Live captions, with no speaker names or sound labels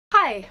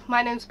Hi,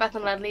 my name's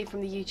Bethan Ledley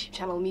from the YouTube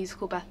channel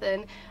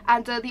Musicalbethan,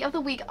 and the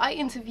other week I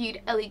interviewed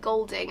Ellie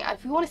Goulding, and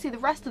if you want to see the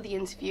rest of the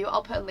interview,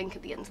 I'll put a link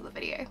at the end of the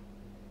video.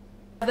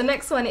 The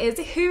next one is,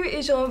 who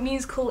is your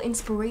musical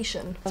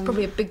inspiration? It's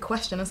probably a big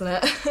question, isn't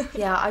it?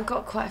 Yeah, I've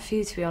got quite a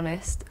few, to be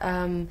honest.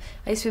 I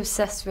used to be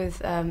obsessed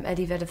with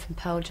Eddie Vedder from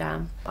Pearl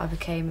Jam. I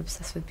became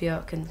obsessed with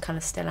Björk and kind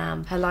of still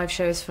am. Her live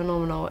show is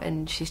phenomenal,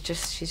 and she's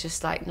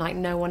just like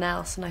no one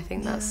else, and I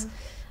think that's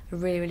a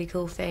really, really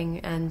cool thing,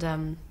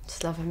 and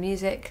just love her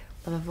music,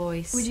 love her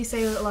voice. Would you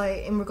say that,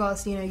 like, in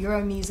regards to, you know, your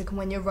own music and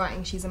when you're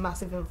writing, she's a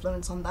massive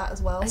influence on that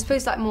as well? I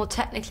suppose, like, more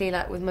technically,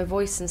 like, with my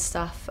voice and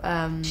stuff,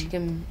 she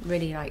can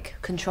really, like,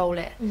 control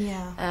it.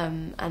 Yeah.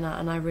 And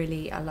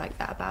I like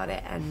that about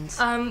it, and...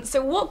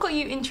 So what got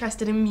you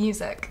interested in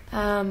music?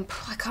 I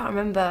can't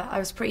remember. I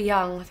was pretty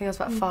young, I think I was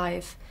about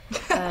 5,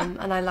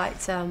 and I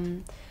liked,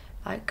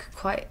 like,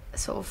 quite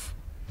sort of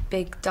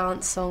big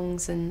dance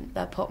songs and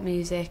pop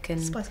music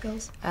and Spice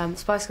Girls.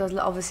 Spice Girls,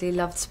 obviously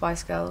loved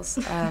Spice Girls.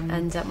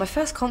 And my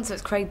first concert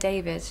was Craig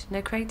David. You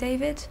know Craig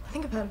David? I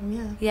think I've heard of him,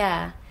 yeah.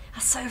 Yeah,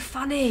 that's so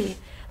funny.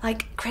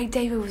 Like, Craig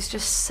David was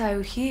just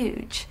so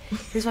huge.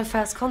 It was my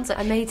first concert.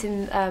 I made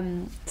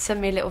him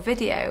send me a little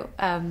video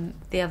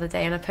the other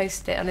day, and I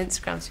posted it on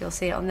Instagram, so you'll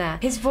see it on there.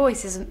 His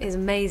voice is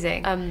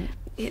amazing.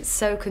 It's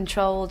so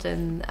controlled,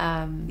 and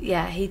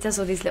yeah, he does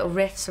all these little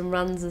riffs and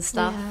runs and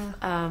stuff.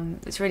 Yeah.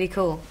 It's really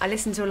cool. I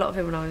listened to a lot of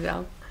him when I was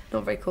young.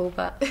 Not very cool,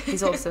 but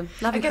he's awesome.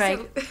 Love you,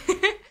 Craig.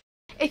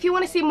 If you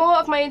want to see more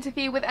of my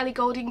interview with Ellie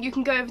Goulding, you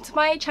can go over to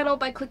my channel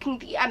by clicking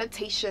the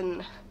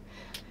annotation.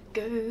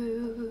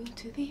 Go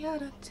to the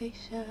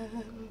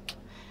annotation.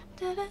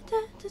 Da, da,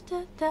 da,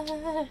 da, da,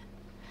 da.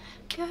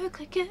 Go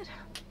click it.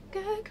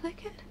 Go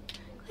click it.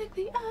 Click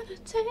the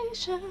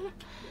annotation.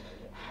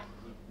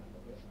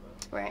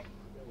 Right.